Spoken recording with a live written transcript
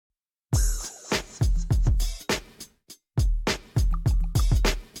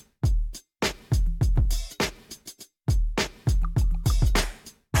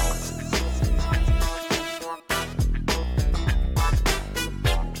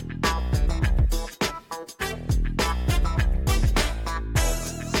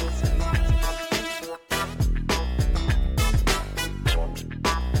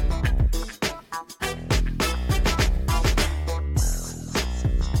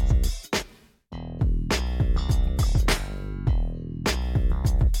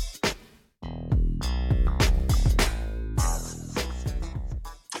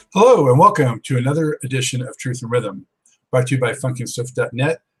Hello and welcome to another edition of Truth and Rhythm, brought to you by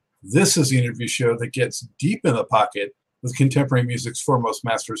FunkyandSwift.net. This is the interview show that gets deep in the pocket with contemporary music's foremost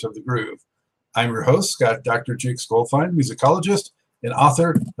masters of the groove. I'm your host, Scott Dr. Jake Skolfine, musicologist and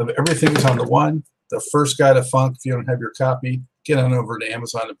author of Everything's on the One, the first guide to funk. If you don't have your copy, get on over to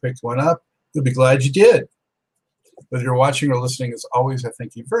Amazon and pick one up. You'll be glad you did. Whether you're watching or listening, as always, I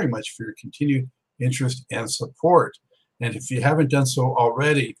thank you very much for your continued interest and support. And if you haven't done so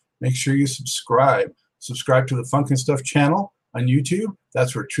already, make sure you subscribe. Subscribe to the Funk and Stuff channel on YouTube.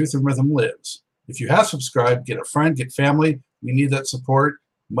 That's where Truth and Rhythm lives. If you have subscribed, get a friend, get family. We need that support.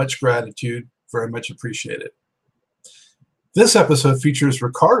 Much gratitude. Very much appreciated. This episode features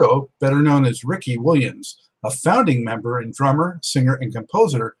Ricardo, better known as Ricky Williams, a founding member and drummer, singer, and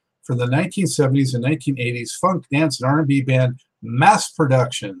composer for the 1970s and 1980s funk, dance, and R&B band Mass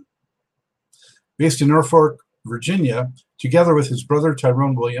Production. Based in Norfolk, Virginia, together with his brother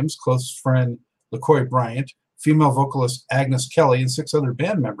Tyrone Williams, close friend LaCoy Bryant, female vocalist Agnes Kelly, and 6 other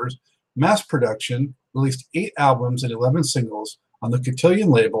band members, Mass Production released 8 albums and 11 singles on the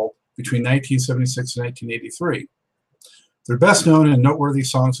Cotillion label between 1976 and 1983. Their best known and noteworthy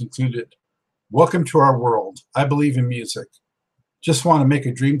songs included Welcome to Our World, I Believe in Music, Just Want to Make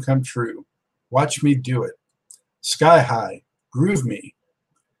a Dream Come True, Watch Me Do It, Sky High, Groove Me,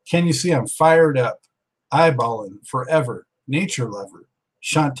 Can You See I'm Fired Up, Eyeballin', Forever, Nature Lover,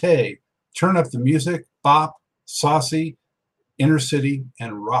 Shantae, Turn Up the Music, Bop, Saucy, Inner City,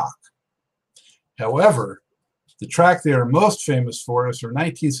 and Rock. However, the track they are most famous for is their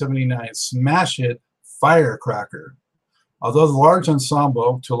 1979 smash hit, Firecracker. Although the large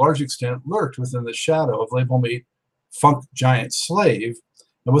ensemble, to a large extent, lurked within the shadow of label-mate funk giant Slave,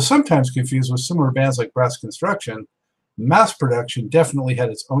 and was sometimes confused with similar bands like Brass Construction, Mass Production definitely had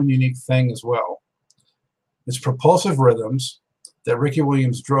its own unique thing as well. Its propulsive rhythms that Ricky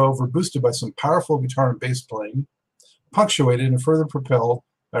Williams drove were boosted by some powerful guitar and bass playing, punctuated and further propelled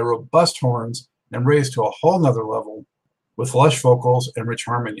by robust horns and raised to a whole nother level with lush vocals and rich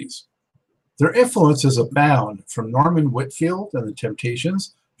harmonies. Their influences abound, from Norman Whitfield and the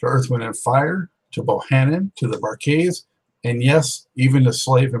Temptations to Earth, Wind & Fire to Bohannon to the Bar-Kays, and yes, even to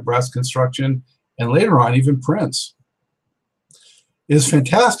Slave and Brass Construction, and later on even Prince. It is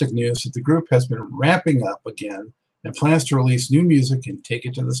fantastic news that the group has been ramping up again and plans to release new music and take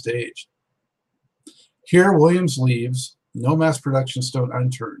it to the stage. Here, Williams leaves no Mass Production stone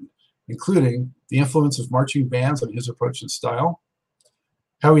unturned, including the influence of marching bands on his approach and style,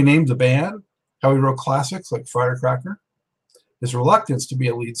 how he named the band, how he wrote classics like Firecracker, his reluctance to be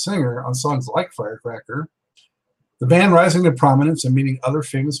a lead singer on songs like Firecracker, the band rising to prominence and meeting other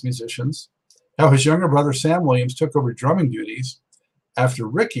famous musicians, how his younger brother Sam Williams took over drumming duties after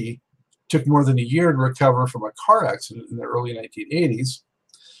Ricky took more than a year to recover from a car accident in the early 1980s,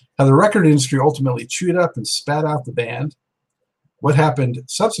 how the record industry ultimately chewed up and spat out the band, what happened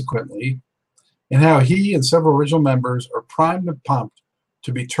subsequently, and how he and several original members are primed and pumped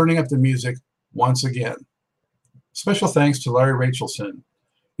to be turning up the music once again. Special thanks to Larry Rachelson.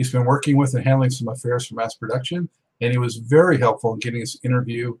 He's been working with and handling some affairs for Mass Production, and he was very helpful in getting this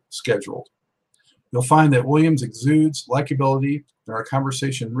interview scheduled. You'll find that Williams exudes likability, and our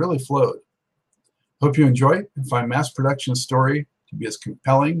conversation really flowed. Hope you enjoy it and find Mass Production's story to be as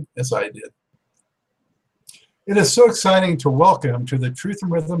compelling as I did. It is so exciting to welcome to the Truth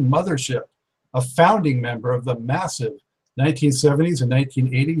and Rhythm Mothership, a founding member of the massive 1970s and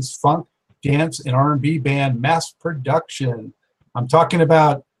 1980s funk, dance, and R&B band Mass Production. I'm talking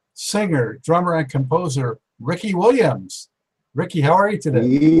about singer, drummer, and composer Ricky Williams. Ricky, how are you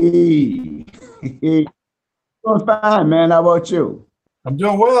today? Hey. Doing fine, man. How about you? I'm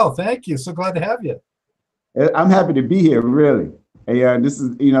doing well, thank you. So glad to have you. I'm happy to be here, really. Hey, this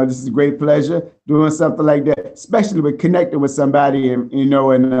is a great pleasure doing something like that, especially with connecting with somebody, and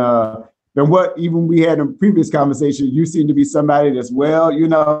what even we had in previous conversations. You seem to be somebody that's well,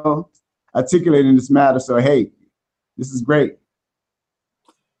 articulating this matter. So hey, this is great.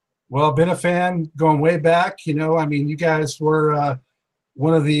 Well, I've been a fan going way back. You guys were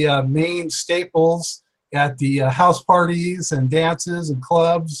one of the main staples at the house parties and dances and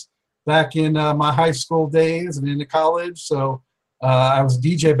clubs back in my high school days and into college. So I was a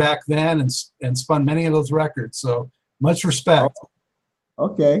DJ back then and spun many of those records. So much respect.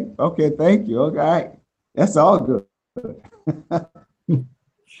 Okay, thank you. Okay, that's all good.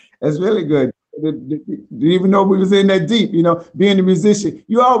 That's really good. Didn't even know we was in that deep, being a musician.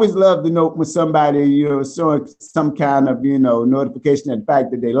 You always love to know when somebody, showing some kind of, notification of the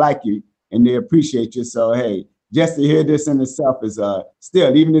fact that they like you and they appreciate you. So, hey, just to hear this in itself is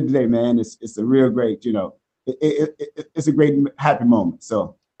still, even today, man, it's a real great, it's a great happy moment.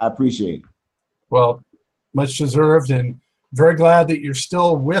 So I appreciate it. Well, much deserved, and very glad that you're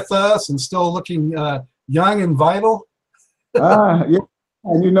still with us and still looking young and vital. Yeah,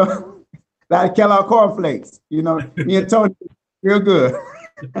 and you know, that Kellogg cornflakes. You know, me and Tony, real good.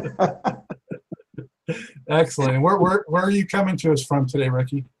 Excellent. And where are you coming to us from today,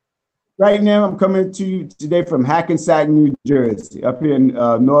 Ricky? Right now, I'm coming to you today from Hackensack, New Jersey, up here in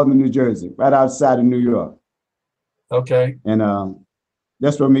northern New Jersey, right outside of New York. Okay. And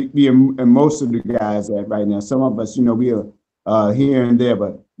that's where me and most of the guys at right now. Some of us, you know, we are here and there,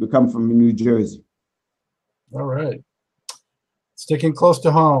 but we come from New Jersey. All right. Sticking close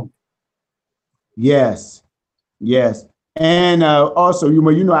to home. Yes, yes. And also, you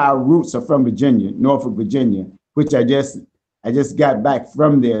know, our roots are from Virginia, Norfolk, Virginia, which I just got back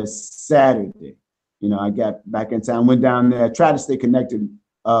from there Saturday. You know, I got back in town, went down there, tried to stay connected.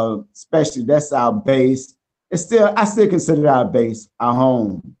 Especially that's our base. I still consider our base our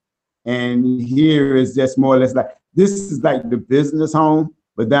home. And here is just more or less like, this is like the business home,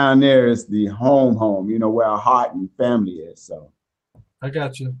 but down there is the home, you know, where our heart and family is. So I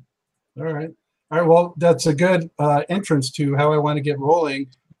got you. All right. All right. Well, that's a good entrance to how I want to get rolling,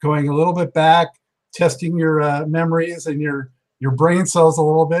 going a little bit back, testing your memories and your brain cells a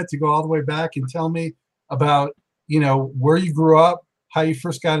little bit to go all the way back and tell me about, you know, where you grew up, how you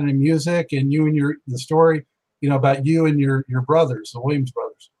first got into music, and you and the story, you know, about you and your brothers, the Williams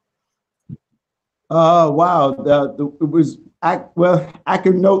brothers. Wow. I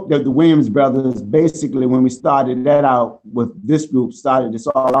can note that the Williams brothers, basically, when we started that out with this group, started this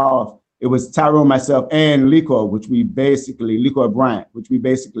all off, it was Tyrone, myself, and Licor Bryant, which we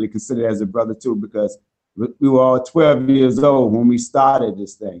basically considered as a brother too, because we were all 12 years old when we started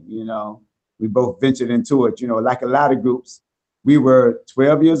this thing, you know. We both ventured into it, you know, like a lot of groups. We were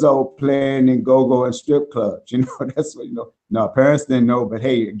 12 years old playing in go-go and strip clubs, you know. That's what, you know, no, parents didn't know, but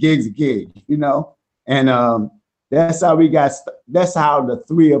hey, a gig's a gig, you know. And that's how that's how the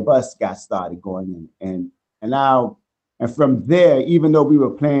three of us got started going in. And from there, even though we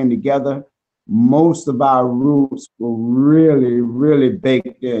were playing together, most of our roots were really, really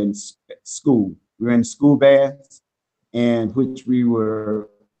baked in school. We were in school bands, and which we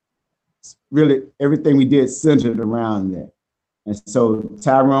were really, everything we did centered around that. And so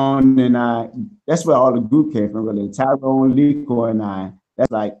Tyrone and I, that's where all the group came from, really. Tyrone, Licor, and I,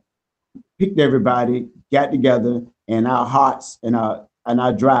 that's like, picked everybody, got together, and our hearts and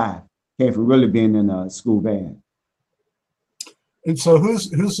our drive came from really being in a school band. And so who's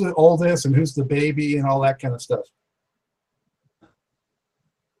the oldest and who's the baby and all that kind of stuff?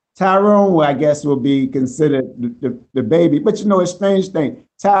 Tyrone, I guess, will be considered the baby. But you know, a strange thing,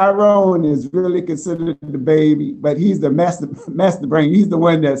 Tyrone is really considered the baby, but he's the master brain. He's the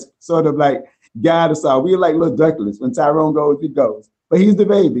one that's sort of like guide us all. We're like little ducklings. When Tyrone goes, he goes. But he's the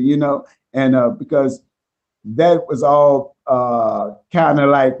baby, you know, and because that was all kind of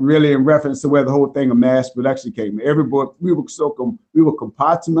like really in reference to where the whole thing of mass production came. Everybody, we were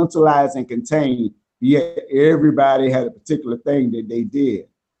compartmentalized and contained, yet everybody had a particular thing that they did.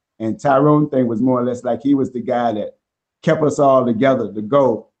 And Tyrone thing was more or less like he was the guy that kept us all together to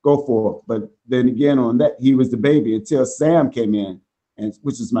go for it. But then again, on that, he was the baby until Sam came in, and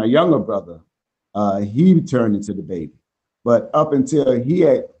which is my younger brother. He turned into the baby. But up until he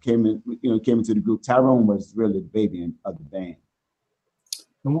came into the group, Tyrone was really the baby of the band.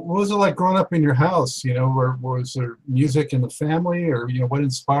 And what was it like growing up in your house? You know, was there music in the family, or you know, what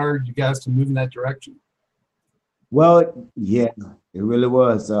inspired you guys to move in that direction? Well, yeah, it really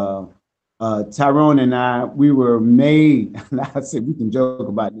was. Tyrone and I, we were made. I said we can joke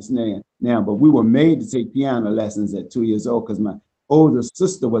about this now, but we were made to take piano lessons at 2 years old because my older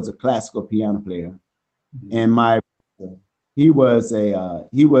sister was a classical piano player, and he was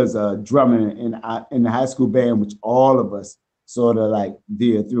a drummer in the high school band, which all of us sort of like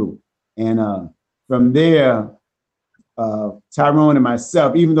veered through. And from there, Tyrone and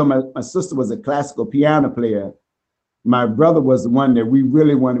myself, even though my sister was a classical piano player, my brother was the one that we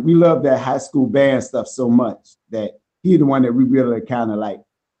really wanted. We loved that high school band stuff so much that he's the one that we really kind of like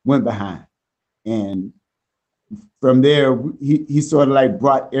went behind. And from there, he sort of like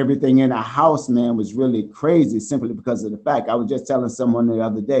brought everything in. Our house, man, was really crazy simply because of the fact, I was just telling someone the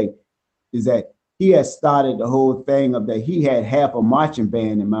other day, is that he had started the whole thing of that he had half a marching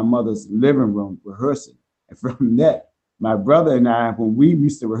band in my mother's living room rehearsing. And from that, my brother and I, when we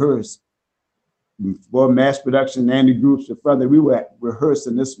used to rehearse for mass production and the groups were further, we were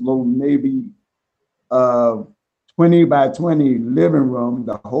rehearsing this little maybe 20 by 20 living room,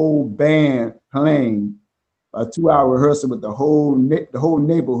 the whole band playing, a 2-hour rehearsal with the whole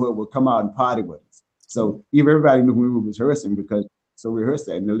neighborhood would come out and party with us. So even everybody knew we were rehearsing because So we rehearsed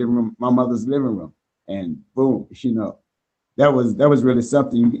that in the living room, my mother's living room, and boom, that was really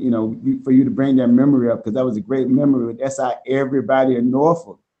something, for you to bring that memory up, because that was a great memory. That's how everybody in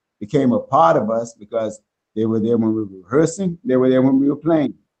Norfolk became a part of us, because they were there when we were rehearsing, they were there when we were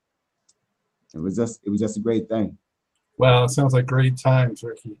playing. It was just a great thing. Wow, it sounds like great times,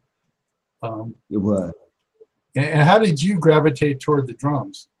 Ricky. It was. And how did you gravitate toward the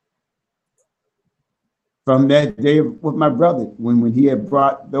drums? From that day with my brother, when he had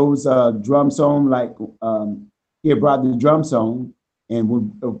brought those drums home, he had brought the drums home, and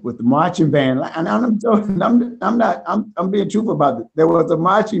with the marching band, and I'm being truthful about it. There was a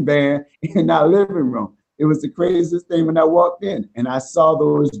marching band in our living room. It was the craziest thing when I walked in, and I saw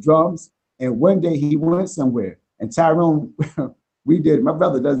those drums. And one day he went somewhere, and Tyrone, my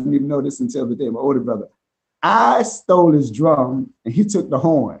brother doesn't even know this until the day, my older brother. I stole his drum, and he took the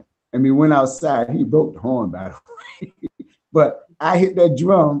horn. And we went outside. He broke the horn, by the way. But I hit that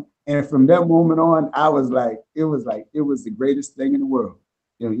drum, and from that moment on, it was the greatest thing in the world.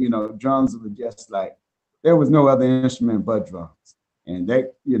 Drums were just like, there was no other instrument but drums, and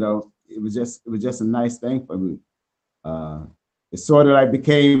that, it was just a nice thing for me. It sort of like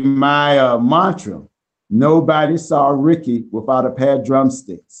became my mantra. Nobody saw Ricky without a pair of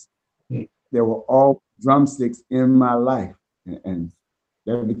drumsticks. There were all drumsticks in my life, and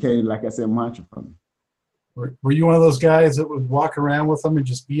that became, like I said, mantra for me. Were you one of those guys that would walk around with them and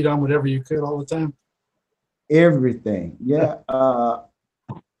just beat on whatever you could all the time? Everything, yeah.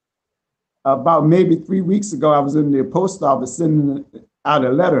 About maybe 3 weeks ago, I was in the post office sending out a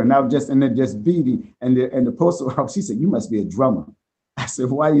letter, and I was just beating. And the postal office, she said, "You must be a drummer." I said,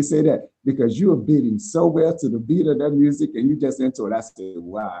 "Why you say that?" "Because you are beating so well to the beat of that music, and you just into it." I said,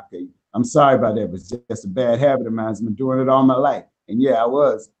 "Wow, okay. I'm sorry about that, but it's just a bad habit of mine. I've been doing it all my life." And yeah, I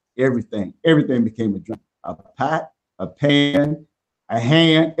was. Everything became a drum. A pot, a pan, a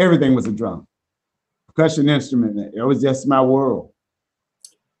hand, everything was a drum. Percussion instrument, it was just my world.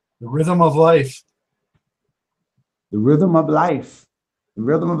 The rhythm of life. The rhythm of life. The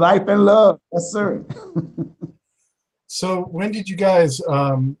rhythm of life and love. Yes, sir. So when did you guys,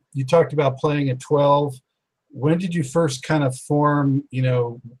 you talked about playing at 12. When did you first kind of form,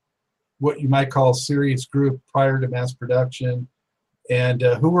 what you might call a serious group prior to Mass Production? And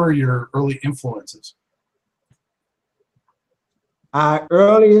who were your early influences? Our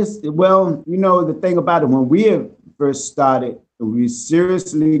earliest, the thing about it, when we had first started, we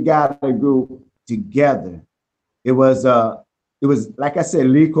seriously got a group together. It was like I said,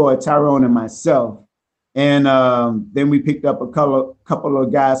 Liko, Tyrone, and myself. And then we picked up a couple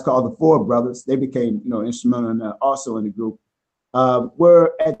of guys called the Four Brothers. They became, instrumental also in the group.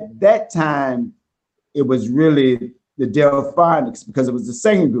 Where at that time, it was really the Delphonics, because it was the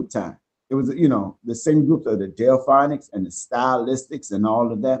singing group time. It was, the singing group of the Delphonics and the Stylistics and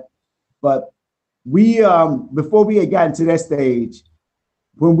all of that. But we, before we had gotten to that stage,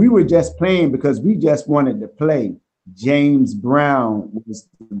 when we were just playing because we just wanted to play, James Brown was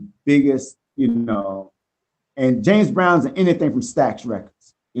the biggest, and James Brown's and anything from Stax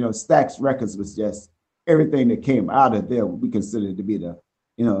Records. Stax Records was just everything that came out of there. We considered to be the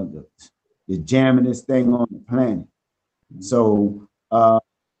jammingest thing on the planet. So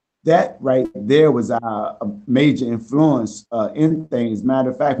that right there was our major influence in things. Matter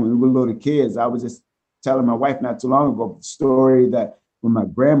of fact, when we were little kids, I was just telling my wife not too long ago the story that when my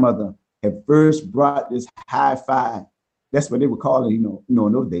grandmother had first brought this hi-fi, that's what they would call it, in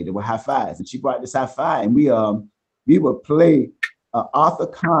those days, they were hi-fis. And she brought this hi-fi, and we would play Arthur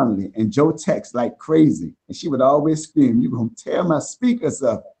Conley and Joe Tex like crazy. And she would always scream, "You're going to tear my speakers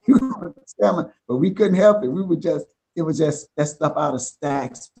up." But we couldn't help it. It was just that stuff out of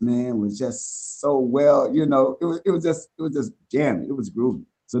Stax, man, was just so well, it was just jamming. It was groovy.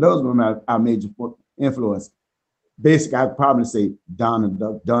 So those were our major influence. Basically, I'd probably say Don and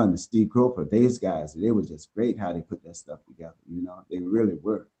Doug Dunn and Steve Cropper, these guys, they were just great how they put that stuff together. They really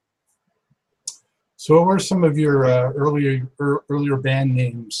were. So what were some of your earlier band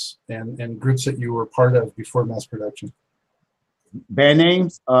names and groups that you were part of before Mass Production? Band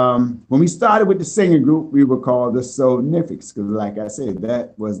names? When we started with the singing group, we were called the Soulnifics, because like I said,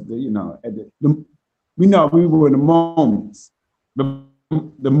 that was we were the moments, the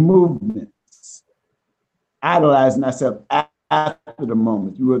movements, idolizing ourselves after the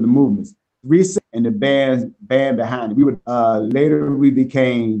moments. We were the movements. Reset and the band behind it. Later we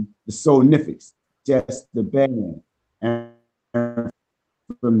became the Soulnifics, just the band. And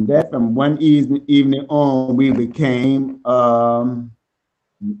from one evening on, we became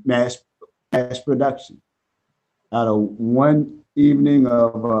Mass Production. Out of one evening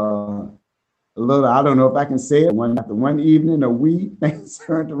of a little, I don't know if I can say it, after one evening, things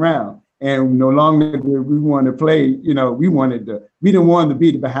turned around. And no longer did we want to play, we didn't want to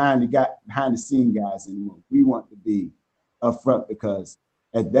be the behind the scene guys anymore. We want to be up front, because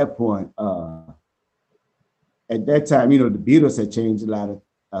at that point, at that time, the Beatles had changed a lot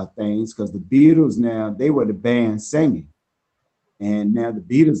of things, because the Beatles now, they were the band singing. And now the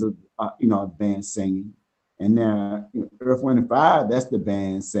Beatles are, the band singing. And now Earth, Wind & Fire, that's the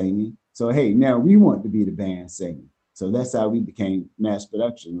band singing. So, hey, now we want to be the band singing. So that's how we became Mass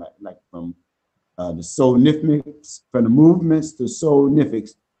Production, like from the Soulnifics, from the Movements to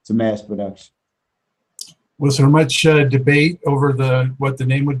Soulnifics to Mass Production. Was there much debate over what the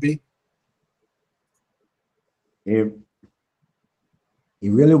name would be? It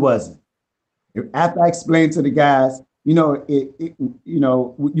really wasn't. After I explained to the guys, you want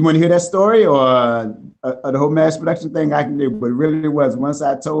to hear that story or the whole Mass Production thing? I can do, but it really was. Once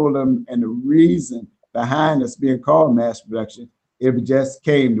I told them, and the reason behind us being called Mass Production, it just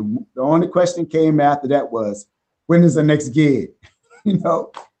came. The only question came after that was, when is the next gig?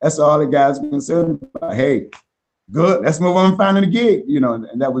 That's all the guys were concerned about. Hey, good, let's move on finding a gig,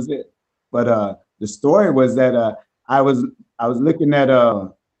 and that was it. But the story was that I was looking at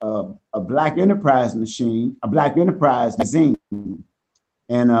a Black Enterprise magazine,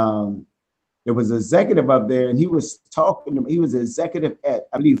 and there was an executive up there, and he was talking. He was an executive at,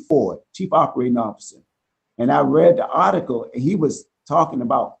 I believe, Ford, Chief Operating Officer. And I read the article, and he was talking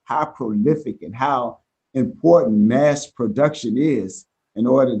about how prolific and how important mass production is in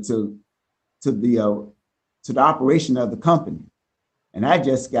order to the operation of the company. And I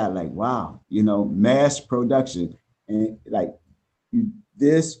just got like, wow, mass production, and like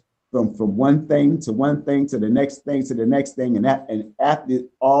this from one thing to the next thing to the next thing, and after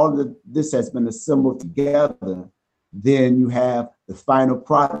all this has been assembled together, then you have the final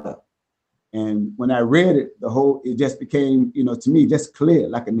product. And when I read it, it just became, to me, just clear,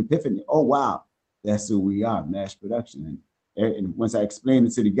 like an epiphany. Oh wow, that's who we are, Mass Production. And once I explained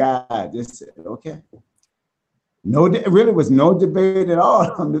it to the guy, they said, okay. There really was no debate at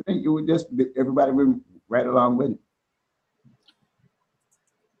all on the thing. It was just everybody went right along with it.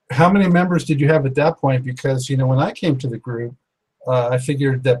 How many members did you have at that point? Because, when I came to the group, I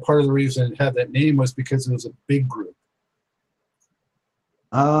figured that part of the reason it had that name was because it was a big group.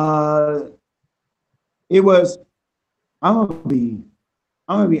 It was, I'm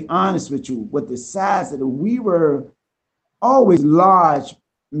gonna be honest with you, with the size of it, we were always larger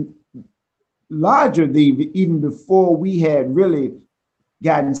than even before we had really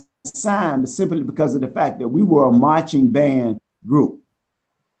gotten signed, simply because of the fact that we were a marching band group.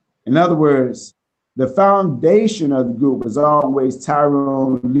 In other words, the foundation of the group was always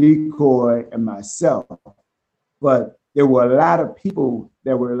Tyrone, LeCoy, and myself. But there were a lot of people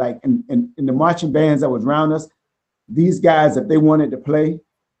that were like in the marching bands that was around us. These guys, if they wanted to play,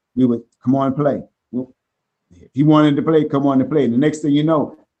 we would come on and play. If you wanted to play, come on and play. And the next thing you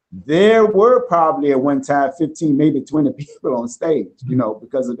know, there were probably at one time 15, maybe 20 people on stage,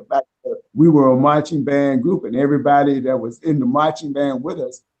 because of the fact that we were a marching band group, and everybody that was in the marching band with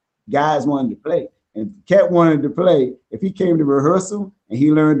us, guys wanted to play. And Cat wanted to play. If he came to rehearsal and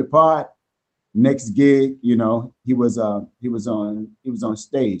he learned the part, next gig, he was on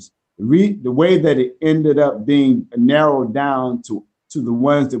stage. The way that it ended up being narrowed down to the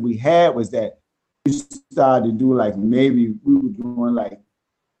ones that we had was that we started to do, like, maybe we were doing like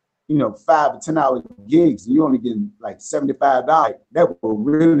 5 or 10 hour gigs, and you only getting like $75. That's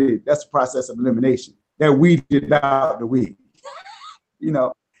the process of elimination that we did out the week,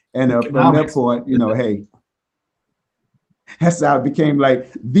 And from that point, hey, that's how it became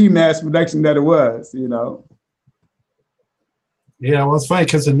like the Mass Production that it was, Yeah, well, it's funny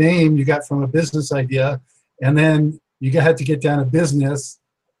because the name you got from a business idea, and then you had to get down to business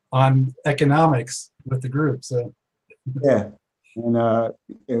on economics with the group. So yeah, and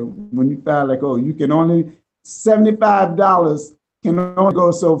when you found like, oh, you can only $75 can only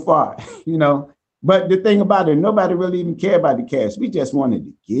go so far, But the thing about it, nobody really even cared about the cash. We just wanted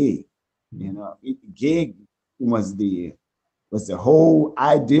the gig, Gig was the whole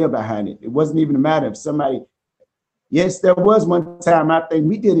idea behind it. It wasn't even a matter of somebody. Yes, there was one time, I think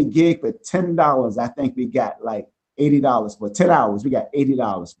we did a gig for $10. I think we got like $80 for 10 hours. We got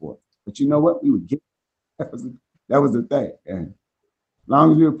 $80 for it. But you know what? We would get that was the thing. And as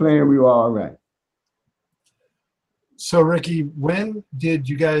long as we were playing, we were all right. So Ricky, when did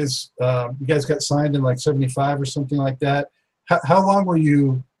you guys got signed in like 75 or something like that? How long were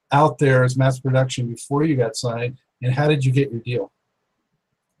you out there as Mass Production before you got signed, and how did you get your deal?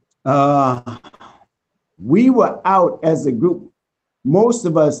 We were out as a group. Most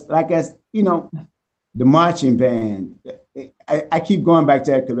of us, like you know, the marching band. I keep going back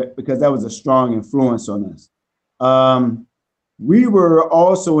to that because that was a strong influence on us. We were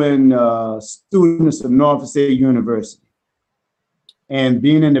also in students of Norfolk State University, and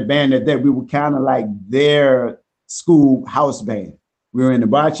being in the band at that, we were kind of like their school house band. We were in the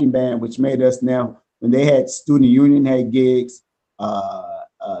marching band, which made us now, when they had student union had gigs,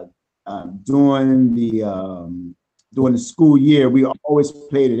 during the school year, we always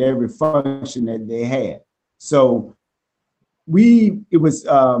played at every function that they had. So it was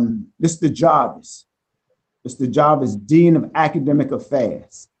Mr. Jarvis. Mr. Jarvis, Dean of Academic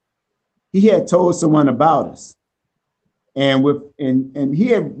Affairs. He had told someone about us. And he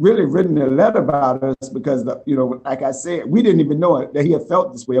had really written a letter about us because, like I said, we didn't even know it, that he had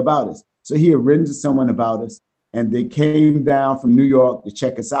felt this way about us. So he had written to someone about us, and they came down from New York to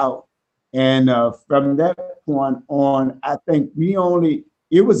check us out. And from that point on, I think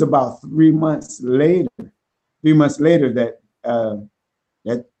it was about 3 months later that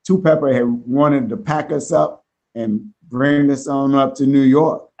that Two Pepper had wanted to pack us up and bring us on up to New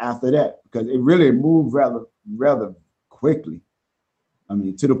York after that, because it really moved rather quickly. I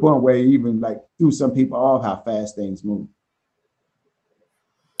mean, to the point where it even like threw some people off how fast things move.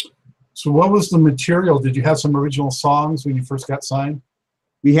 So what was the material? Did you have some original songs when you first got signed?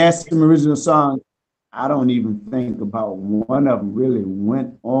 We had some original songs. I don't even think about one of them really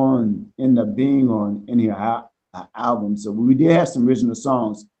ended up being on any of our albums. So we did have some original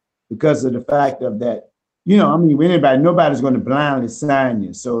songs because of the fact of that, nobody's going to blindly sign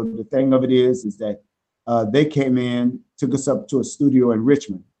you. So the thing of it is that they came in, took us up to a studio in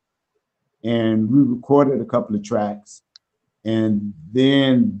Richmond, and we recorded a couple of tracks. And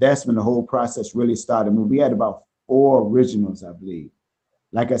then that's when the whole process really started. We had about 4 originals, I believe.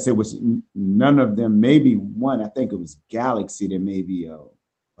 Like I said, was none of them, maybe one, I think it was Galaxy, that maybe, or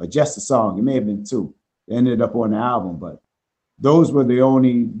just a song, it may have been 2. They ended up on the album, but those were the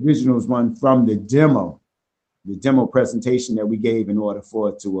only originals, one from the demo presentation that we gave in order for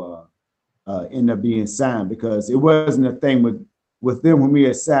it to end up being signed, because it wasn't a thing with them when we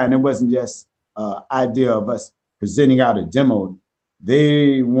had signed. It wasn't just idea of us presenting out a demo.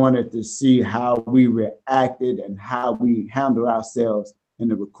 They wanted to see how we reacted and how we handled ourselves in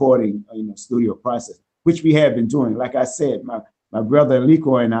the recording, studio process, which we have been doing. Like I said, my brother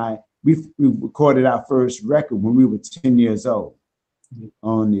Aliko and I, we recorded our first record when we were 10 years old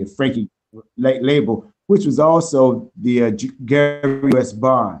on the Frankie label, which was also the Gary U.S.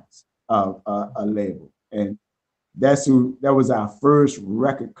 Barnes label. And that was our first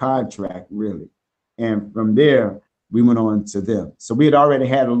record contract, really. And from there, we went on to them. So we had already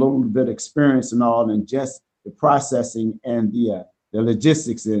had a little bit of experience and all in just the processing and the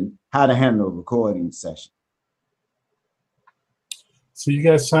logistics and how to handle a recording session. So you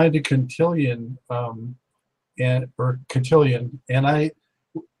guys signed to Cotillion, and I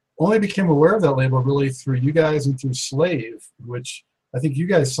only became aware of that label really through you guys and through Slave, which I think you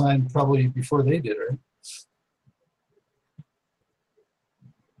guys signed probably before they did, right?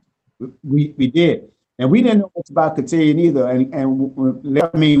 We did, and we didn't know much about Cotillion either. And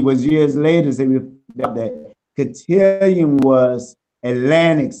was years later that Cotillion was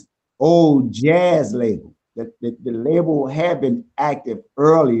Atlantic's old jazz label. The label had been active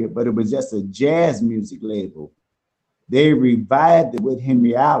earlier, but it was just a jazz music label. They revived it with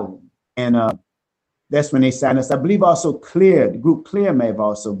Henry Allen, and that's when they signed us. I believe also the group Clear may have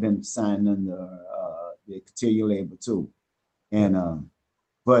also been signed under the Cotillion label too. And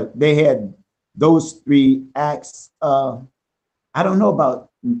but they had those 3 acts. I don't know about,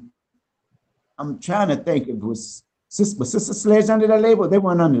 I'm trying to think if it was Sister Sledge under that label. They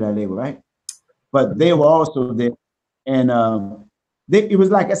weren't under that label, right? But they were also there. And it was,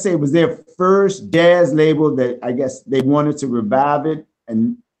 like I said, it was their first jazz label that I guess they wanted to revive it.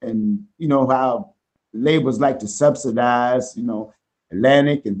 And you know how labels like to subsidize,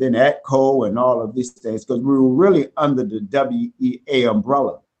 Atlantic and then Atco and all of these things, because we were really under the WEA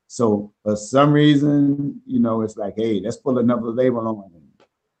umbrella. So for some reason, it's like, hey, let's pull another label on. And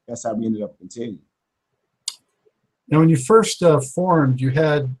that's how we ended up continuing. Now, when you first formed, you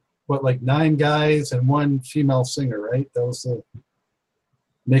had like 9 guys and 1 female singer, right? That was the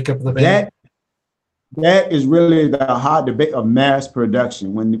makeup of the band. That is really the hard debate of mass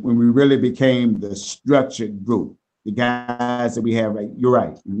production when we really became the structured group. The guys that we have, right? You're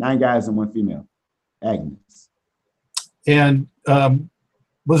right, 9 guys and 1 female, Agnes. And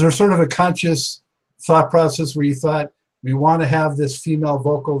was there sort of a conscious thought process where you thought we want to have this female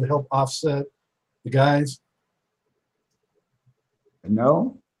vocal to help offset the guys?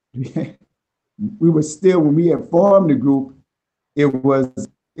 No. We were still, when we had formed the group, it was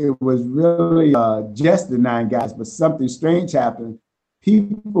it was really just the nine guys, but something strange happened.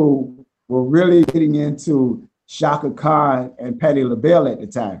 People were really getting into Shaka Khan and Patti LaBelle at the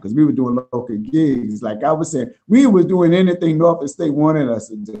time because we were doing local gigs. Like I was saying, we were doing anything Norfolk State wanted us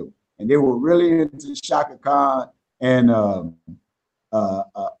to do. And they were really into Shaka Khan and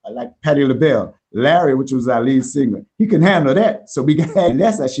like Patti LaBelle. Larry, which was our lead singer, he could handle that. So we got, and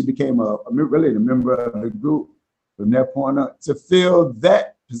that's how she became really a member of the group from that point on to fill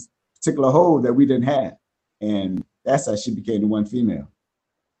that particular hole that we didn't have. And that's how she became the one female.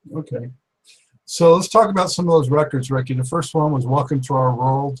 Okay. So let's talk about some of those records, Ricky. The first one was Welcome to Our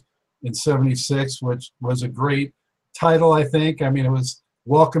World in '76, which was a great title, I think. I mean, it was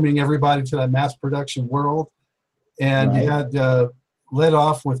welcoming everybody to that mass production world. And right. You had led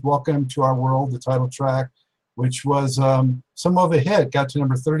off with Welcome to Our World, the title track, which was some of a hit. Got to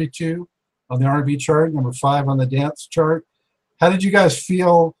number 32 on the R&B chart, number 5 on the dance chart. How did you guys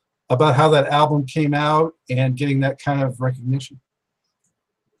feel about how that album came out and getting that kind of recognition?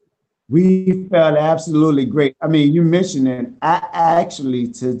 We felt absolutely great. I mean, you mentioned it. I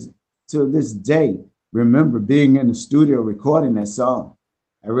actually, to this day, remember being in the studio recording that song.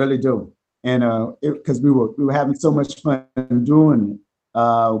 I really do. And because we were having so much fun doing it.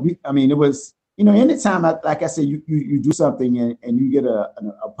 I mean, it was, you know, anytime, like I said, you do something and you get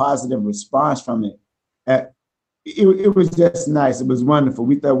a positive response from it, it was just nice. It was wonderful.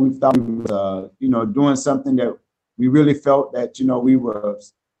 We thought we was, you know, doing something that we really felt that, you know, we were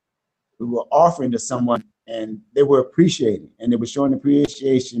offering to someone and they were appreciating, and they were showing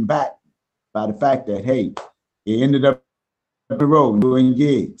appreciation back by the fact that, hey, it ended up the road doing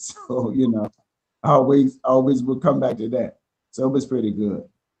gigs. So, you know, always would come back to that. So it was pretty good.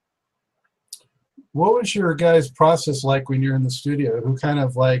 What was your guys' process like when you're in the studio? Who kind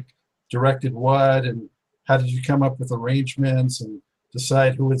of like directed what, and how did you come up with arrangements and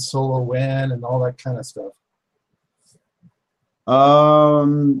decide who would solo when and all that kind of stuff? A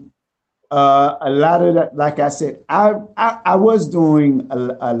lot of that, like I said, I was doing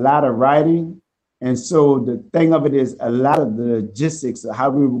a lot of writing. And so the thing of it is, a lot of the logistics of how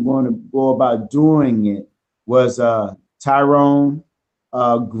we were going to go about doing it was Tyrone,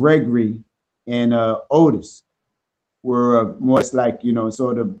 Gregory, and Otis were more like, you know,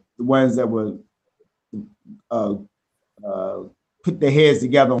 sort of the ones that were put their heads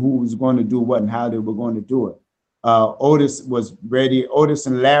together on who was going to do what and how they were going to do it. Otis was ready. Otis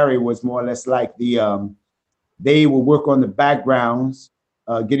and Larry was more or less like the, they would work on the backgrounds,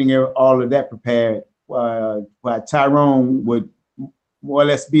 getting all of that prepared, while Tyrone would more or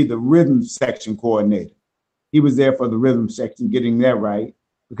less be the rhythm section coordinator. He was there for the rhythm section, getting that right,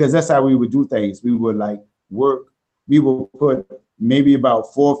 because that's how we would do things. We would like work, we would put maybe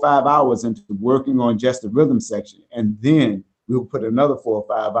about 4 or 5 hours into working on just the rhythm section. And then we would put another 4 or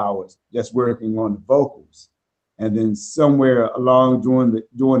 5 hours just working on the vocals. And then somewhere along during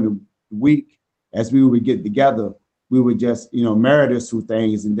the week, as we would get together, we would just, you know, marry those two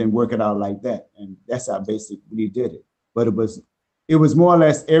things and then work it out like that. And that's how basically we did it. But it was more or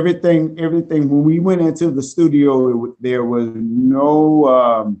less everything. When we went into the studio, there was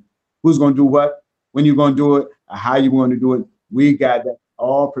no who's going to do what, when you're going to do it, or how you want to do it. We got that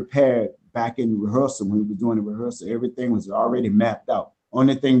all prepared back in rehearsal. When we were doing the rehearsal, everything was already mapped out.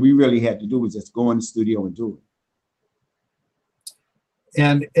 Only thing we really had to do was just go in the studio and do it.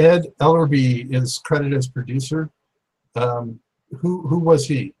 And Ed Ellerby is credited as producer. Who was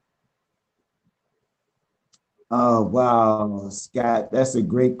he? Oh, wow, Scott, that's a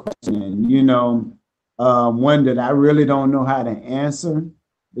great question. You know, one that I really don't know how to answer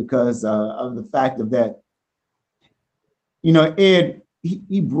because of the fact of that, you know, Ed,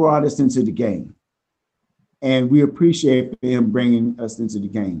 he brought us into the game, and we appreciate him bringing us into the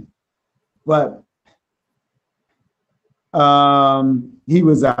game. But he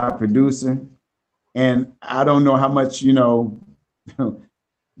was our producer, and I don't know how much, you know,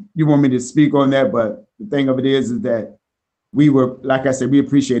 you want me to speak on that, but the thing of it is that we were, like I said, we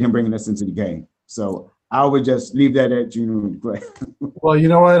appreciate him bringing us into the game. So I would just leave that at you. Well, you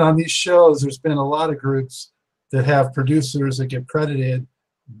know what? On these shows, there's been a lot of groups that have producers that get credited,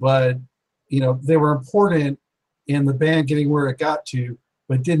 but, you know, they were important in the band getting where it got to,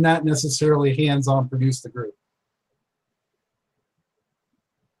 but did not necessarily hands-on produce the group.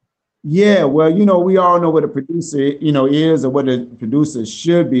 Yeah, well, you know, we all know what a producer, you know, is, or what a producer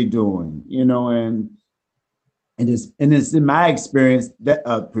should be doing, you know, and it's in my experience that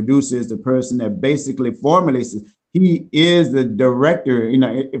a producer is the person that basically formulates it. He is the director, you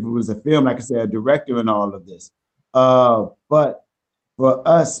know, if it was a film, like I said, a director in all of this. But for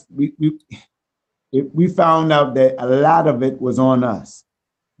us, we found out that a lot of it was on us.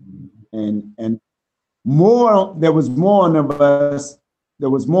 And more, there was more on us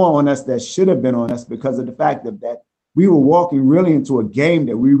that should have been on us because of the fact that we were walking really into a game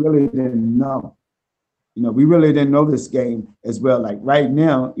that we really didn't know. You know, we really didn't know this game as well. Like right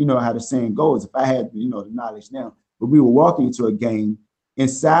now, you know how the saying goes, if I had, you know, the knowledge now, but we were walking into a game,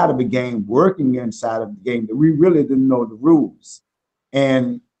 inside of a game, working inside of the game that we really didn't know the rules.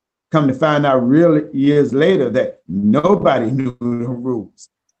 And come to find out really years later that nobody knew the rules.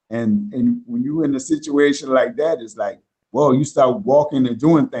 And when you're in a situation like that, it's like, whoa, you start walking and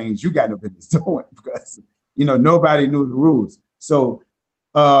doing things you got no business doing because, you know, nobody knew the rules. So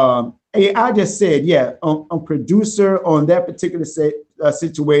I just said, yeah, on producer on that particular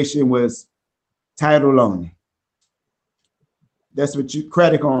situation was title only. That's what you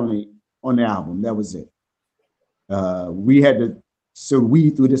credit only on the album. That was it. We had to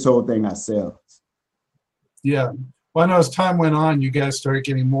weed through this whole thing ourselves. Yeah. Well, I know as time went on, you guys started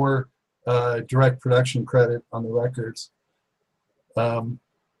getting more direct production credit on the records. You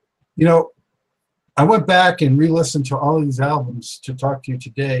know, I went back and re-listened to all of these albums to talk to you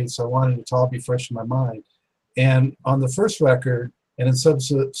today, so I wanted it to all be fresh in my mind. And on the first record, and in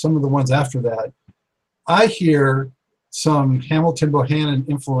some of the ones after that, I hear some Hamilton Bohannon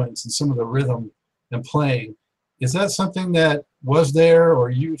influence in some of the rhythm and playing. Is that something that was there, or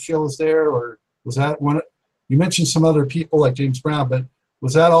you feel is there, or was that one? You mentioned some other people like James Brown, but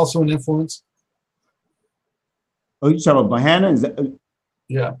was that also an influence? Oh, you talking about Bohannon?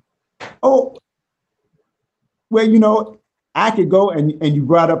 Yeah. Oh, well, you know, I could go and you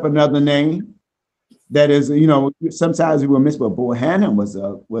brought up another name that is, you know, sometimes we will miss, but Bohannon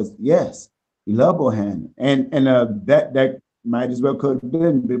was yes, we love Bohannon, and that might as well could have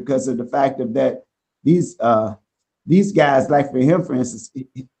been because of the fact of that these guys, like for him, for instance,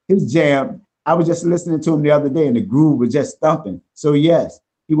 his jam. I was just listening to him the other day, and the groove was just thumping. So yes,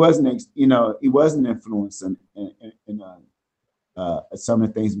 he wasn't, you know, he wasn't influenced in some of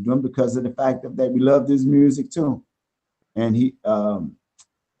the things we're doing because of the fact that we loved his music too. And he,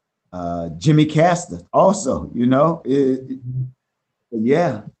 Jimmy Castor also, you know,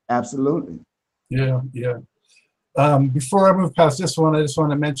 yeah, absolutely. Yeah, yeah. Before I move past this one, I just want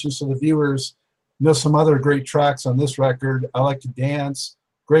to mention so the viewers know some other great tracks on this record. I Like to Dance,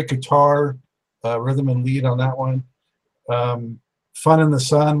 great guitar, rhythm and lead on that one. Fun in the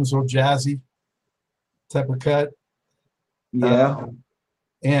Sun was a little jazzy type of cut. Yeah.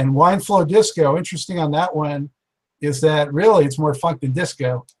 And Wine Flow Disco, interesting on that one is that really it's more funk than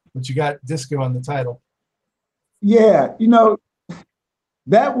disco, but you got disco on the title. Yeah, you know,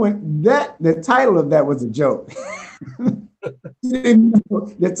 that one, the title of that was a joke.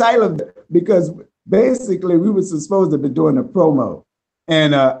 The title of because basically we were supposed to be doing a promo,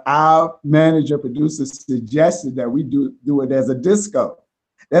 and our manager producer suggested that we do it as a disco.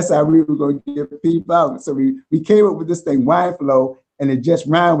 That's how we were going to get people out. So we came up with this thing, Wine Flow, and it just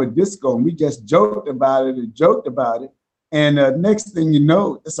rhymed with disco, and we just joked about it. And next thing you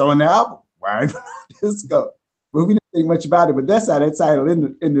know, it's on the album, Wine Flow Disco. But we didn't think much about it, but that's how that title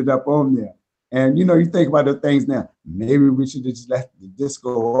ended up on there. And you know, you think about the things now, maybe we should have just left the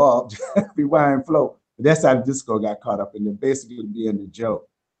disco off, be Wine Flow. But that's how the disco got caught up in there, basically being the joke.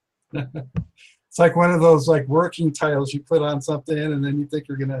 It's like one of those like working titles you put on something and then you think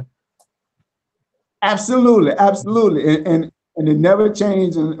you're gonna. Absolutely, absolutely. And it never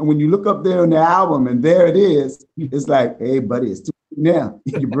changed. And when you look up there on the album and there it is, it's like, hey buddy, it's too late now.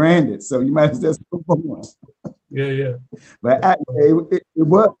 You branded, so you might as well just put one. Yeah, yeah. But it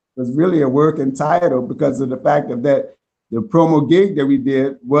was really a working title because of the fact of that the promo gig that we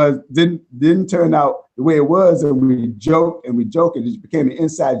did didn't turn out the way it was, and we joked and it became an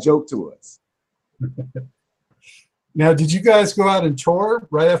inside joke to us. Now, did you guys go out and tour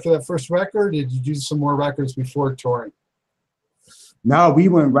right after that first record? Or did you do some more records before touring? No, we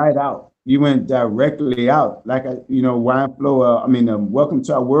went right out. We went directly out. Like, Wine Flow, Welcome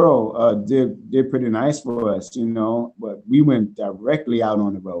to Our World did pretty nice for us, you know, but we went directly out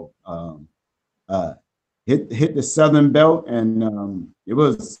on the road. Hit the Southern Belt, and it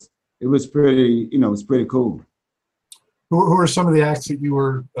was pretty, it was pretty cool. Who are some of the acts that you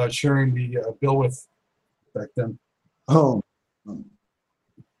were sharing the bill with back then? Oh,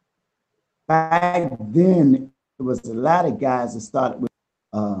 back then there was a lot of guys that started with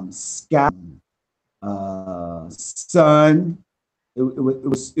Scott, Sun.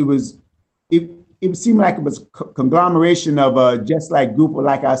 It seemed like it was a conglomeration of just like groups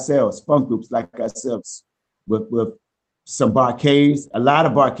like ourselves, funk groups like ourselves, with some Bar-Kays, a lot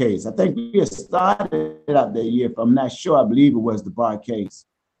of Bar-Kays. I think we had started out that year, if I'm not sure, I believe it was the Bar-Kays.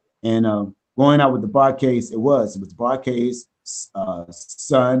 And going out with the Bar-Kays, it was Bar-Kays,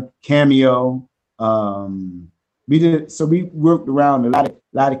 Sun, Cameo. We worked around a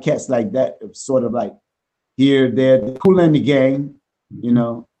lot of cats like that, sort of like here, there, Kool and the Gang, you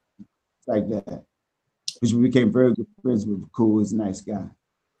know, like that. Which we became very good friends with. Kool is a nice guy.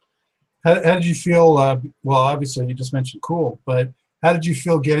 How did you feel? Well, obviously you just mentioned Kool, but how did you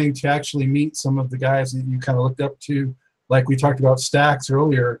feel getting to actually meet some of the guys that you kind of looked up to? Like we talked about Stax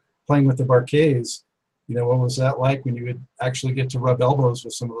earlier, playing with the Bar-Kays. You know, what was that like when you would actually get to rub elbows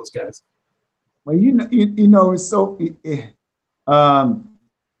with some of those guys? Well, you know, it's so the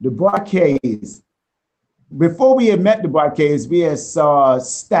Bar-Kays. Before we had met the Bar-Kays, we had saw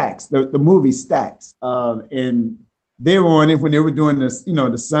Stax, the movie Stax, and they were on it when they were doing this, you know,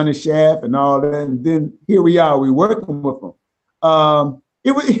 the Sonny Shaft and all that. And then here we are, we working with them.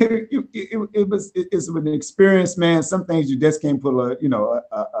 It's an experience, man. Some things you just can't put you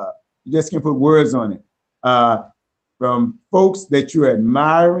just can't put words on it. From folks that you're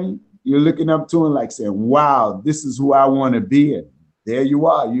admiring, you're looking up to them like saying, wow, this is who I want to be. And there you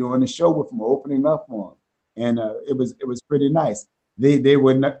are, you're on the show with them, opening up for them. And it was pretty nice. They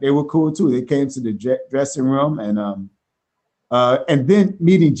were cool too. They came to the dressing room, and then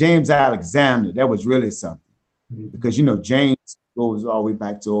meeting James Alexander, that was really something, because you know James goes all the way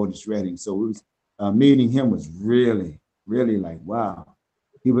back to Otis Redding. So it was meeting him was really like wow.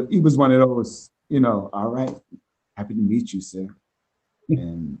 He was one of those, you know, all right, happy to meet you, sir.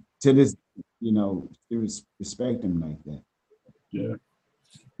 And to this, you know, respect him like that. Yeah.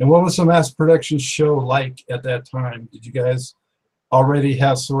 And what was the mass production show like at that time? Did you guys already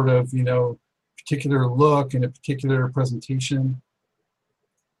have sort of, you know, particular look and a particular presentation?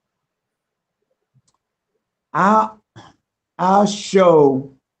 Our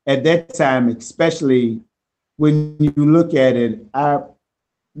show at that time, especially when you look at it,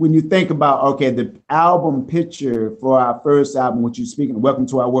 when you think about, okay, the album picture for our first album, which you're speaking of, Welcome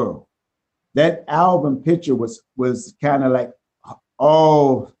to Our World, that album picture was kind of like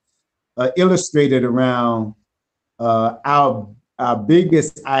all illustrated around our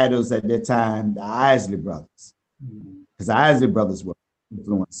biggest idols at that time, the Isley Brothers, because the Isley Brothers were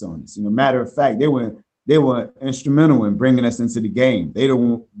influence on us. You know, matter of fact, they were instrumental in bringing us into the game. They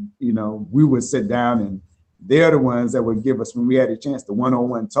don't, you know, we would sit down and they're the ones that would give us, when we had a chance, the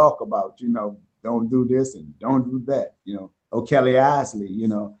one-on-one talk about, you know, don't do this and don't do that, you know, O'Kelly Isley, you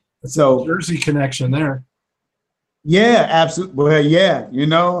know. So Jersey connection there. Yeah, absolutely. Well, yeah, you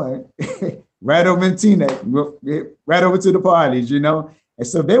know, right over in Teaneck, right over to the parties, you know. And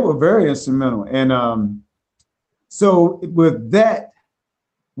so they were very instrumental. And so with that,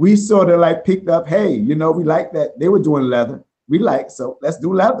 we sort of like picked up, hey, you know, we like that. They were doing leather. We like, so let's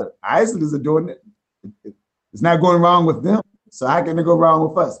do leather. Islanders are doing it. It's not going wrong with them. So how can it go wrong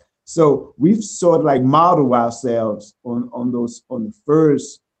with us? So we've sort of like modeled ourselves on the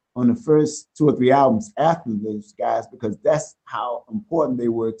first 2 or 3 albums after those guys, because that's how important they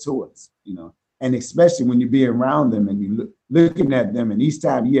were to us, you know. And especially when you're being around them and you're looking at them, and each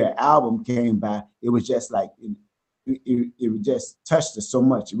time an album came by, it was just like, it just touched us so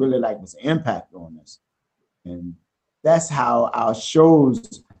much. It really like was an impact on us. And that's how our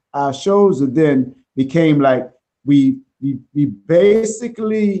shows then became like, we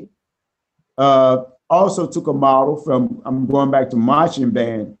basically also took a model from, I'm going back to marching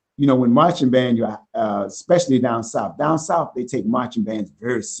band. You know, when marching band, especially down south, they take marching bands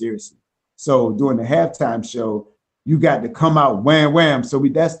very seriously. So during the halftime show, you got to come out wham wham. So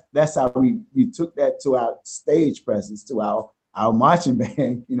that's how we took that to our stage presence, to our marching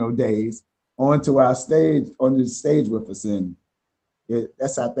band, you know, days, onto the stage with us, and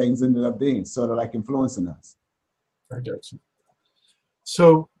that's how things ended up being, sort of like influencing us. I got you.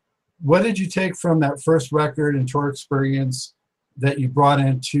 So, what did you take from that first record and tour experience that you brought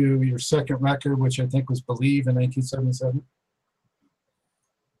into your second record, which I think was Believe in 1977?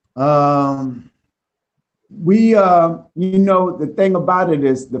 You know, the thing about it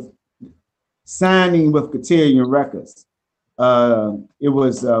is the signing with Cotillion Records. It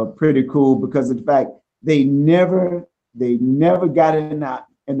was pretty cool because of the fact they never got in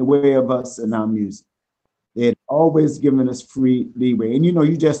the way of us and our music. They had always given us free leeway. And you know,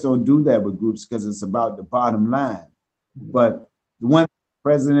 you just don't do that with groups because it's about the bottom line. But the one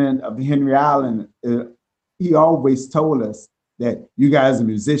president of Henry Island, he always told us that you guys are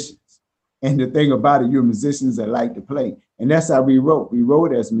musicians. And the thing about it, you're musicians that like to play. And that's how we wrote. We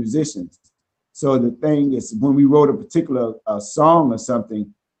wrote as musicians. So the thing is, when we wrote a particular song or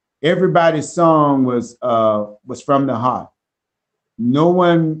something, everybody's song was from the heart. No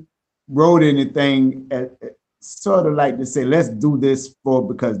one wrote anything sort of like to say, let's do this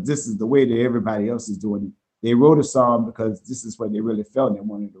because this is the way that everybody else is doing it. They wrote a song because this is what they really felt and they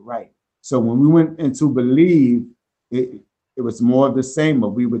wanted to write. So when we went into Believe, it was more of the same, but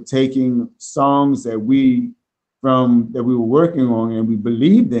we were taking songs that we were working on and we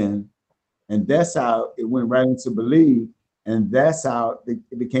believed in, and that's how it went right into Believe, and that's how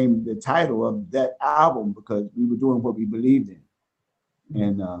it became the title of that album, because we were doing what we believed in.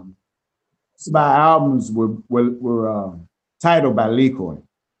 And so my albums were titled by LeCoy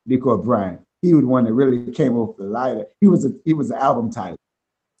Bryant. He was the one that really came off the lighter. He was the album title,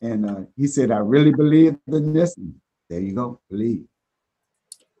 and he said, "I really believe in this." And there you go, Believe.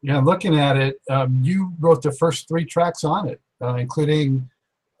 Yeah, looking at it, you wrote the first 3 tracks on it, including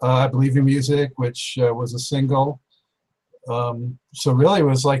I Believe in Music, which was a single. So really it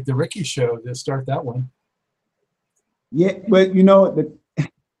was like the Ricky Show to start that one. Yeah, but you know,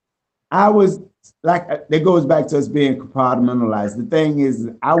 I was like, that goes back to us being compartmentalized. The thing is,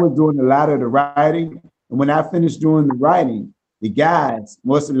 I was doing a lot of the writing, and when I finished doing the writing, the guys,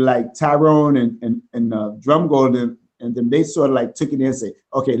 mostly like Tyrone and Drum Gold and then they sort of like took it in and say,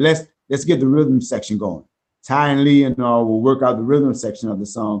 okay, let's get the rhythm section going. Ty and Lee and all will work out the rhythm section of the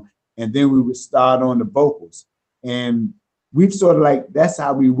song, and then we would start on the vocals. And we've sort of like, that's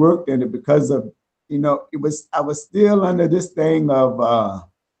how we worked in it, because of, you know, I was still under this thing of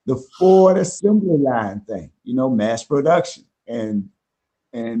the Ford assembly line thing, you know, mass production. And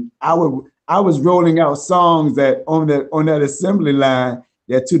I was rolling out songs that on that assembly line,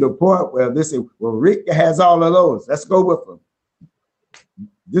 that to the point where they say, well, Rick has all of those. Let's go with them.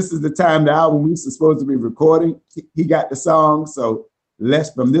 This is the time the album we were supposed to be recording. He got the song, so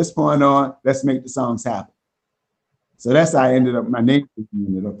from this point on, let's make the songs happen. So that's how I ended up, my name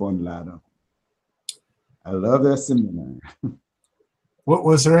ended up on the lineup. I love that assembly line.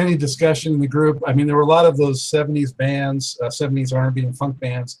 Was there any discussion in the group? I mean, there were a lot of those 70s bands, 70s R&B and funk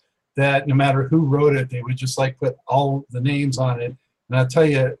bands, that no matter who wrote it, they would just like put all the names on it. And I'll tell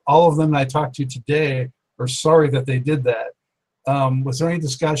you, all of them I talked to today are sorry that they did that. Was there any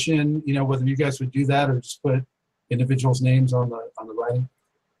discussion, you know, whether you guys would do that or just put individuals' names on the writing?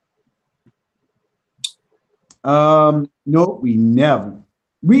 No, we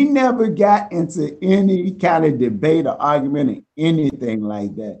never got into any kind of debate or argument or anything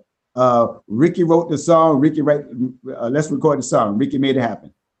like that. Ricky wrote the song. Let's record the song. Ricky made it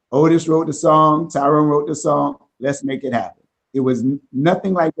happen. Otis wrote the song. Tyrone wrote the song. Let's make it happen. It was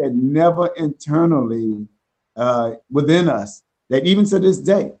nothing like that. Never internally within us. That even to this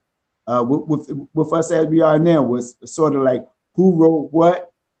day, with us as we are now, was sort of like who wrote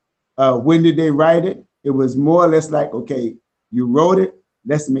what, when did they write it? It was more or less like, okay, you wrote it.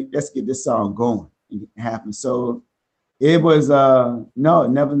 Let's get this song going. It happened. So it was never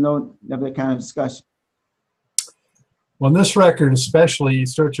that kind of discussion. Well, on this record especially, you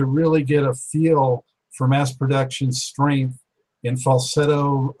start to really get a feel for mass production strength in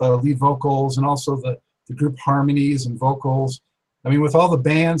falsetto lead vocals, and also the group harmonies and vocals. I mean, with all the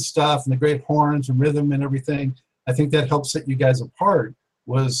band stuff and the great horns and rhythm and everything, I think that helped set you guys apart,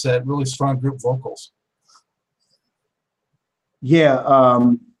 was that really strong group vocals. Yeah,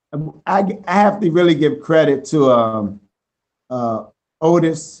 I have to really give credit to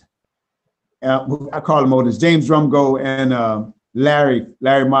Otis. I call him Otis, James Drumgo, and Larry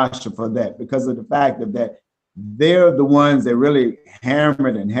Marshall for that, because of the fact that they're the ones that really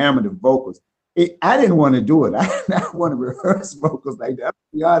hammered the vocals. I didn't want to do it. I did not want to rehearse vocals like that.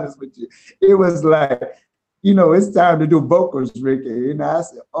 To be honest with you, it was like, you know, it's time to do vocals, Ricky. And I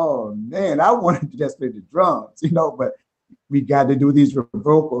said, oh man, I wanted to just play the drums, you know, but we got to do these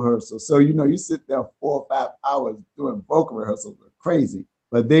vocal rehearsals. So, you know, you sit there 4 or 5 hours doing vocal rehearsals, crazy.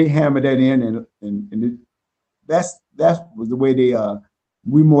 But they hammered that in, and that was the way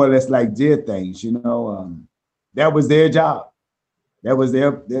we more or less like did things, you know. That was their job. That was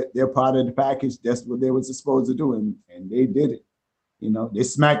their part of the package. That's what they were supposed to do, and they did it. You know, they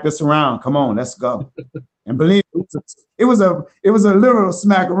smacked us around. Come on, let's go. And believe me, it was a literal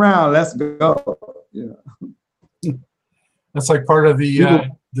smack around. Let's go. Yeah. That's like part of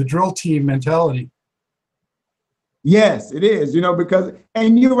the drill team mentality. Yes, it is. You know, because,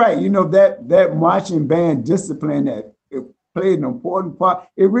 and you're right. You know, that marching band discipline, that it played an important part.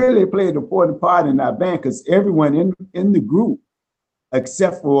 It really played an important part in our band, because everyone in the group,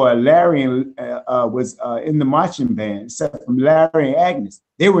 except for Larry, was in the marching band, except for Larry and Agnes.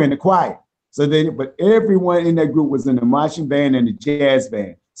 They were in the choir. But everyone in that group was in the marching band and the jazz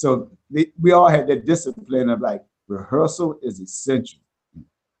band. So we all had that discipline of like, rehearsal is essential.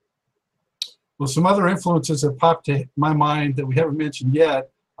 Well, some other influences that popped to my mind that we haven't mentioned yet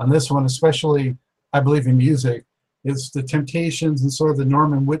on this one, especially I Believe in Music, is the Temptations and sort of the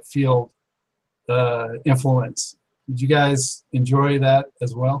Norman Whitfield influence. Did you guys enjoy that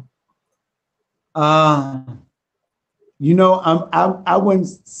as well? You know, I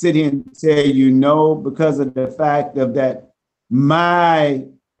wouldn't sit here and say, you know, because of the fact of that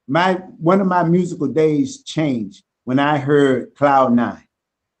one of my musical days changed when I heard Cloud Nine.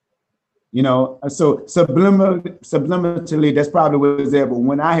 You know, so subliminally, that's probably what was there. But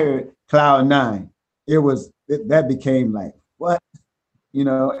when I heard Cloud Nine, that became like, what? You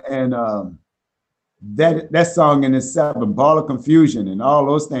know, and that song in itself, a Ball of Confusion and all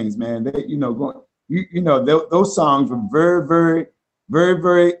those things, man, they, you know, those songs were very, very, very,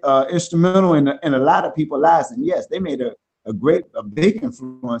 very instrumental in a lot of people's lives. And yes, they made a big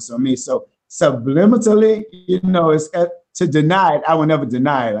influence on me. So subliminally, you know, it's to deny it, I will never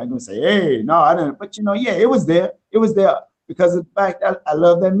deny it. I'm gonna say, hey, no, I didn't. But you know, yeah, it was there. It was there because of the fact that I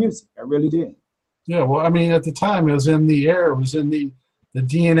love that music. I really did. Yeah, well, I mean, at the time, it was in the air. It was in the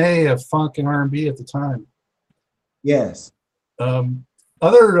DNA of funk and R&B at the time. Yes.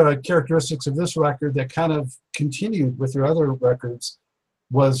 Other characteristics of this record that kind of continued with your other records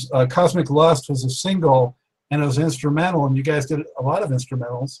was Cosmic Lust was a single and it was instrumental, and you guys did a lot of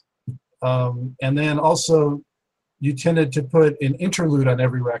instrumentals. And then also you tended to put an interlude on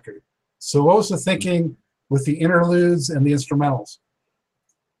every record. So what was the thinking with the interludes and the instrumentals?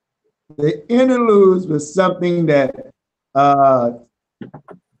 The interludes was something that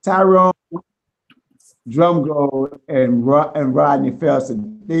Tyrone Drumgold and Rodney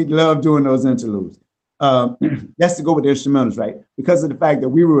Felsen, they loved doing those interludes. That's to go with the instrumentals, right? Because of the fact that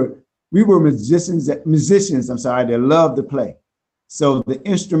we were musicians, I'm sorry, that loved to play. So the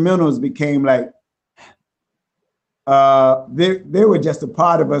instrumentals became like, they were just a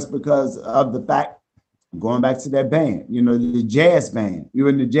part of us because of the fact, going back to that band, you know, the jazz band. We were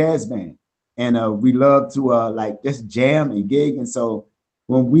in the jazz band, and we loved to like just jam and gig. And so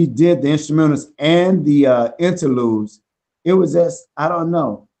when we did the instrumentals and the interludes, it was just, I don't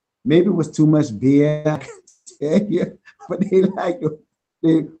know, maybe it was too much beer, I can tell you, but they liked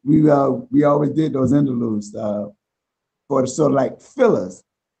it. We always did those interludes for the sort of like fillers,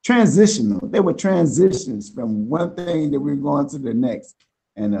 transitional. They were transitions from one thing that we were going to the next,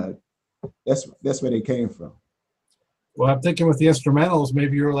 and that's where they came from. Well, I'm thinking with the instrumentals,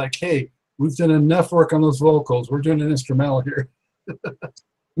 maybe you were like, hey, we've done enough work on those vocals. We're doing an instrumental here.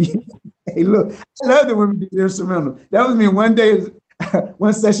 Hey, look, I love it when we did the instrumental. That was me one day,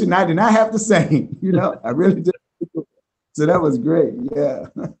 one session I did not have to sing, you know, I really did. So that was great, yeah.